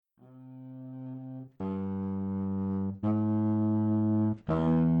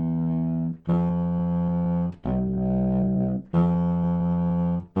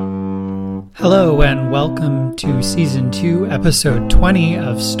Hello and welcome to Season 2, Episode 20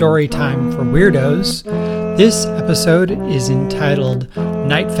 of Storytime for Weirdos. This episode is entitled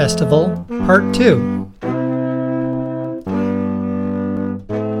Night Festival, Part 2.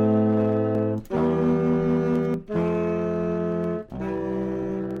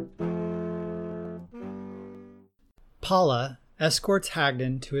 Paula escorts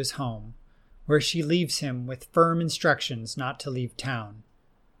Hagden to his home, where she leaves him with firm instructions not to leave town.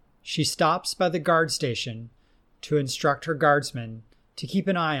 She stops by the guard station to instruct her guardsmen to keep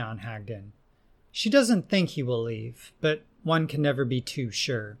an eye on Hagden. She doesn't think he will leave, but one can never be too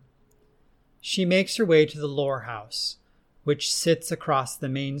sure. She makes her way to the lore house, which sits across the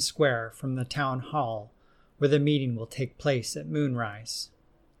main square from the town hall, where the meeting will take place at moonrise.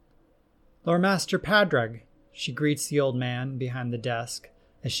 "Lore Master Padraig," she greets the old man behind the desk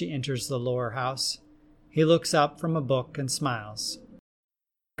as she enters the lore house. He looks up from a book and smiles.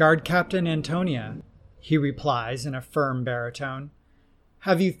 "Guard Captain Antonia," he replies in a firm baritone.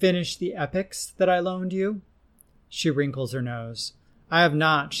 "Have you finished the epics that I loaned you?" She wrinkles her nose. "I have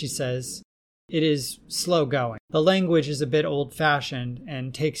not," she says. "It is slow going. The language is a bit old-fashioned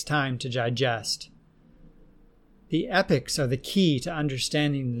and takes time to digest." "The epics are the key to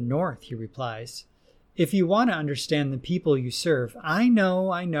understanding the North," he replies. "If you want to understand the people you serve—" I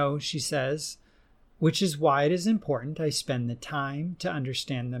know, she says. "Which is why it is important I spend the time to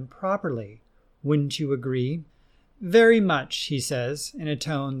understand them properly. Wouldn't you agree?" "Very much," he says, in a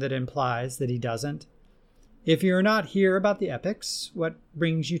tone that implies that he doesn't. "If you are not here about the epics, what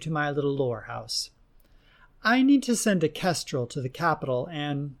brings you to my little lore house?" "I need to send a kestrel to the capital,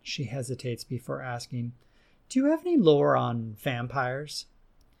 and," she hesitates before asking, "do you have any lore on vampires?"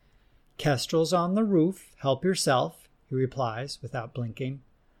 "Kestrel's on the roof. Help yourself," he replies without blinking.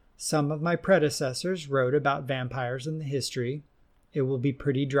 "Some of my predecessors wrote about vampires in the history. It will be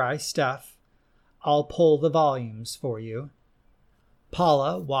pretty dry stuff. I'll pull the volumes for you."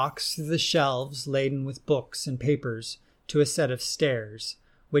 Paula walks through the shelves laden with books and papers to a set of stairs,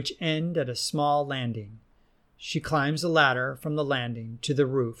 which end at a small landing. She climbs a ladder from the landing to the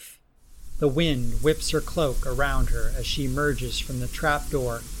roof. The wind whips her cloak around her as she emerges from the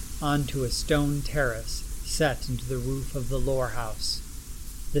trapdoor onto a stone terrace set into the roof of the lore house.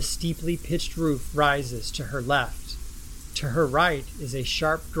 The steeply pitched roof rises to her left. To her right is a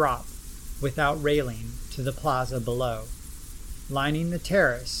sharp drop, without railing, to the plaza below. Lining the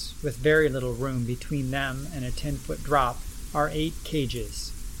terrace, with very little room between them and a 10-foot drop, are 8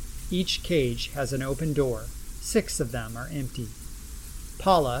 cages. Each cage has an open door. 6 of them are empty.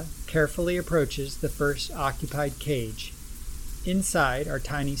 Paula carefully approaches the first occupied cage. Inside are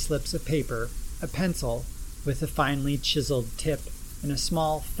tiny slips of paper, a pencil with a finely chiseled tip, and a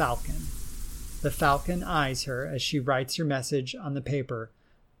small falcon. The falcon eyes her as she writes her message on the paper,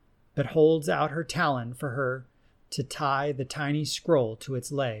 but holds out her talon for her to tie the tiny scroll to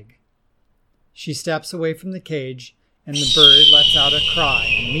its leg. She steps away from the cage, and the bird lets out a cry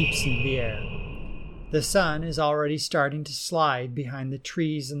and leaps into the air. The sun is already starting to slide behind the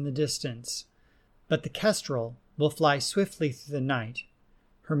trees in the distance, but the kestrel will fly swiftly through the night.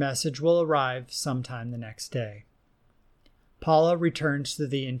 Her message will arrive sometime the next day. Paula returns to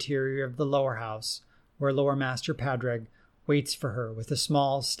the interior of the lore house, where Lore Master Padraig waits for her with a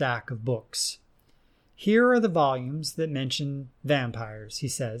small stack of books. "Here are the volumes that mention vampires," he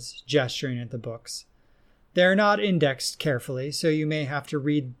says, gesturing at the books. "They are not indexed carefully, so you may have to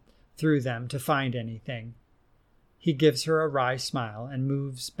read through them to find anything." He gives her a wry smile and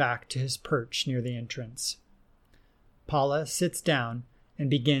moves back to his perch near the entrance. Paula sits down and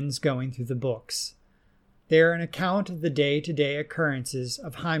begins going through the books. They are an account of the day-to-day occurrences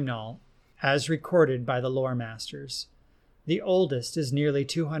of Heimdall, as recorded by the lore masters. The oldest is nearly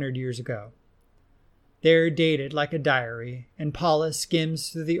 200 years ago. They are dated like a diary, and Paula skims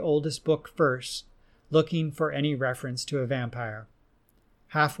through the oldest book first, looking for any reference to a vampire.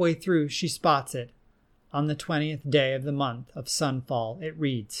 Halfway through, she spots it. On the 20th day of the month of sunfall, it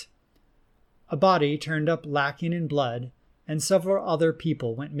reads, "A body turned up lacking in blood, and several other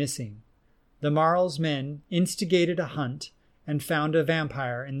people went missing. The Marl's men instigated a hunt and found a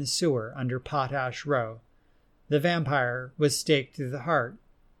vampire in the sewer under Potash Row. The vampire was staked through the heart."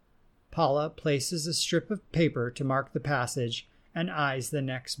 Paula places a strip of paper to mark the passage and eyes the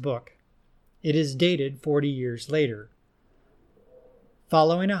next book. It is dated 40 years later.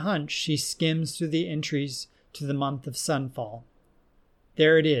 Following a hunch, she skims through the entries to the month of sunfall.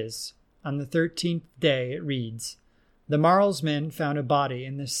 There it is. On the 13th day it reads, "The Marl's men found a body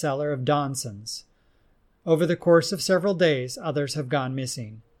in the cellar of Donson's. Over the course of several days, others have gone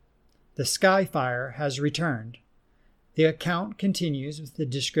missing. The Skyfire has returned. The account continues with the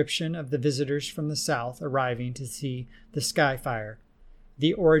description of the visitors from the south arriving to see the Skyfire.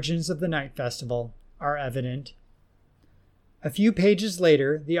 The origins of the night festival are evident. A few pages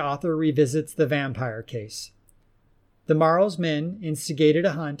later, the author revisits the vampire case. The Marles men instigated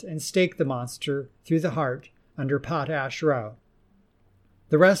a hunt and staked the monster through the heart under Potash Row.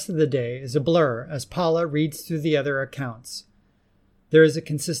 The rest of the day is a blur as Paula reads through the other accounts. There is a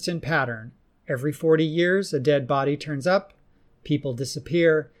consistent pattern. Every 40 years, a dead body turns up, people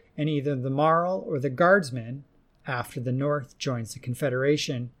disappear, and either the Marle or the Guardsmen, after the North joins the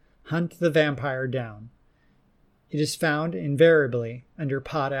Confederation, hunt the vampire down. It is found invariably under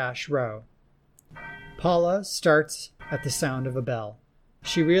Potash Row. Paula starts at the sound of a bell.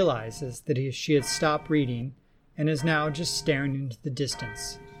 She realizes that she had stopped reading and is now just staring into the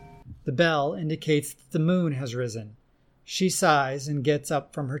distance. The bell indicates that the moon has risen. She sighs and gets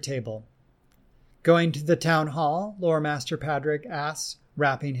up from her table. "Going to the town hall?" Lore Master Padraig asks,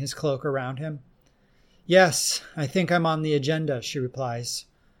 wrapping his cloak around him. "Yes, I think I'm on the agenda," she replies.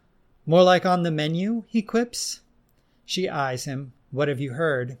 "More like on the menu?" he quips. She eyes him. "What have you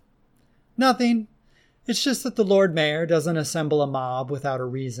heard?" "Nothing. It's just that the Lord Mayor doesn't assemble a mob without a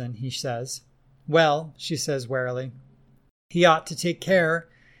reason," he says. "Well," she says warily, "he ought to take care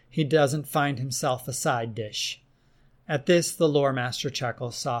he doesn't find himself a side dish." At this, the Lore Master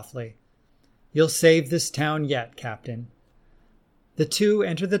chuckles softly. "You'll save this town yet, Captain." The two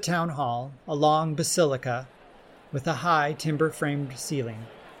enter the town hall, a long basilica with a high timber-framed ceiling.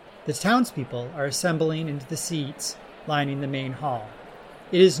 The townspeople are assembling into the seats lining the main hall.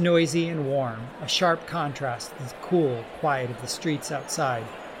 It is noisy and warm, a sharp contrast with the cool quiet of the streets outside.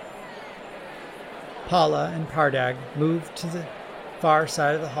 Paula and Padraig move to the far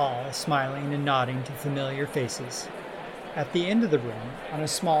side of the hall, smiling and nodding to familiar faces. At the end of the room, on a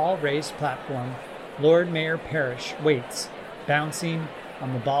small raised platform, Lord Mayor Parrish waits, bouncing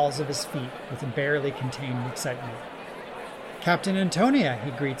on the balls of his feet with a barely contained excitement. "Captain Antonia,"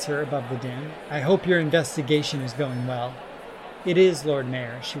 he greets her above the din. "I hope your investigation is going well." "It is, Lord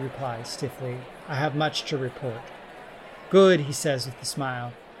Mayor," she replies stiffly. "I have much to report." "Good," he says with a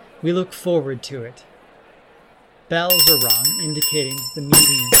smile. "We look forward to it." Bells are rung, indicating that the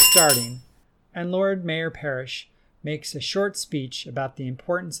meeting is starting, and Lord Mayor Parrish makes a short speech about the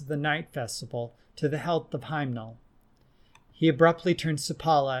importance of the night festival to the health of Heimdall. He abruptly turns to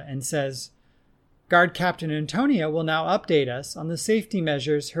Paula and says, "Guard Captain Antonia will now update us on the safety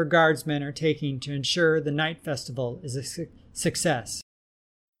measures her guardsmen are taking to ensure the night festival is a success."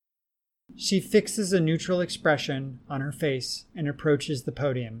 She fixes a neutral expression on her face and approaches the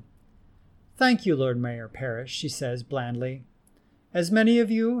podium. "Thank you, Lord Mayor Parrish," she says blandly. "As many of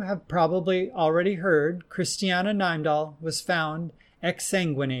you have probably already heard, Christiana Heimdall was found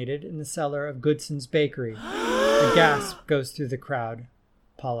exsanguinated in the cellar of Goodson's bakery." A gasp goes through the crowd.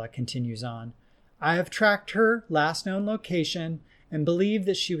 Paula continues on. "I have tracked her last known location and believe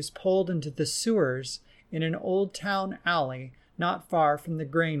that she was pulled into the sewers in an old town alley not far from the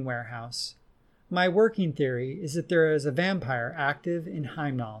grain warehouse. My working theory is that there is a vampire active in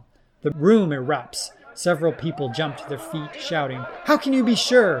Heimdall." The room erupts. Several people jump to their feet, shouting, "How can you be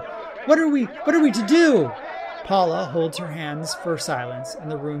sure? What are we to do?" Paula holds her hands for silence, and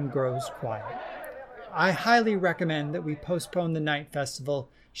the room grows quiet. "I highly recommend that we postpone the night festival,"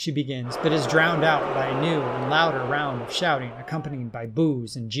 she begins, but is drowned out by a new and louder round of shouting, accompanied by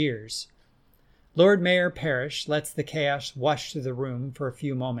boos and jeers. Lord Mayor Parrish lets the chaos wash through the room for a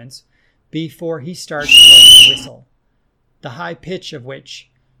few moments before he starts blowing a whistle, the high pitch of which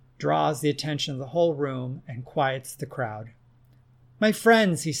draws the attention of the whole room and quiets the crowd. "My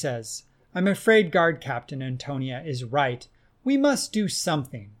friends," he says, "I'm afraid Guard Captain Antonia is right. We must do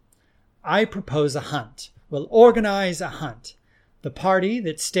something. I propose a hunt. We'll organize a hunt. The party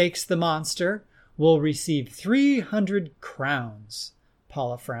that stakes the monster will receive 300 crowns.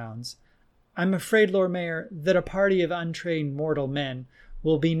 Paula frowns. "I'm afraid, Lord Mayor, that a party of untrained mortal men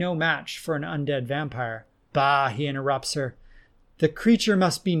will be no match for an undead vampire." "Bah," he interrupts her. "The creature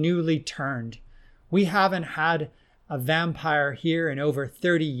must be newly turned. We haven't had a vampire here in over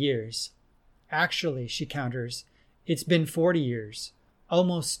 30 years. "Actually," she counters, "it's been 40 years.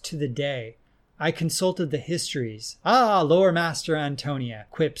 Almost to the day. I consulted the histories." "Ah, Lore Master Antonia,"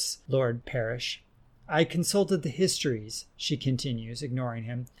 quips Lord Parrish. "I consulted the histories," she continues, ignoring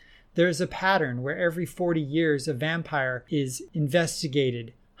him. "There is a pattern where every 40 years a vampire is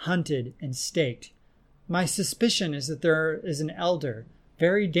investigated, hunted, and staked. My suspicion is that there is an elder,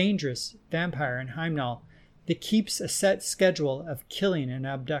 very dangerous vampire in Heimdall that keeps a set schedule of killing and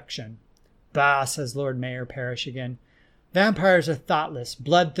abduction." "Bah," says Lord Mayor Parrish again. "Vampires are thoughtless,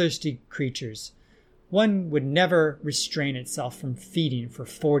 bloodthirsty creatures. One would never restrain itself from feeding for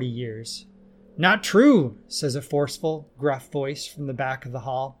 40 years. Not true, says a forceful, gruff voice from the back of the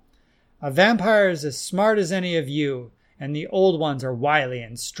hall. A vampire is as smart as any of you, and the old ones are wily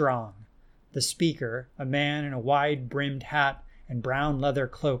and strong. The speaker, a man in a wide-brimmed hat and brown leather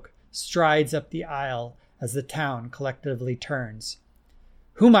cloak, strides up the aisle as the town collectively turns.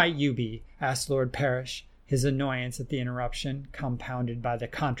 Who might you be? Asked Lord Parrish, his annoyance at the interruption compounded by the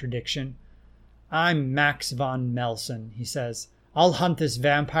contradiction. I'm Max von Melson, he says. I'll hunt this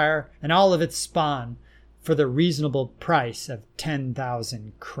vampire and all of its spawn for the reasonable price of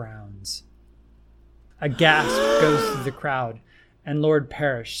 10,000 crowns. A gasp goes through the crowd, and Lord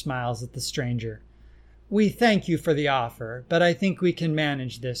Parrish smiles at the stranger. We thank you for the offer, but I think we can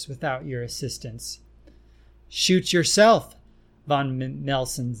manage this without your assistance. Shoot yourself, von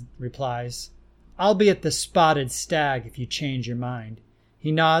Melson replies. I'll be at the Spotted Stag if you change your mind.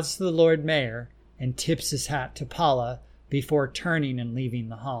 He nods to the Lord Mayor and tips his hat to Paula before turning and leaving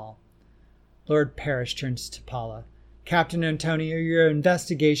the hall. Lord Parrish turns to Paula. Captain Antonio, your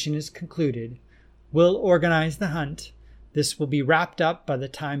investigation is concluded. We'll organize the hunt. This will be wrapped up by the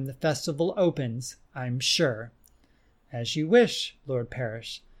time the festival opens, I'm sure. As you wish, Lord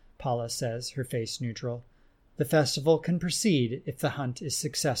Parrish, Paula says, her face neutral. The festival can proceed if the hunt is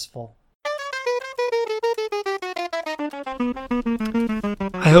successful.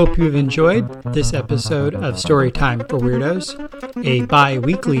 I hope you've enjoyed this episode of Storytime for Weirdos, a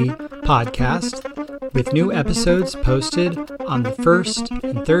bi-weekly podcast with new episodes posted on the first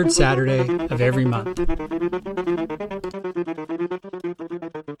and third Saturday of every month.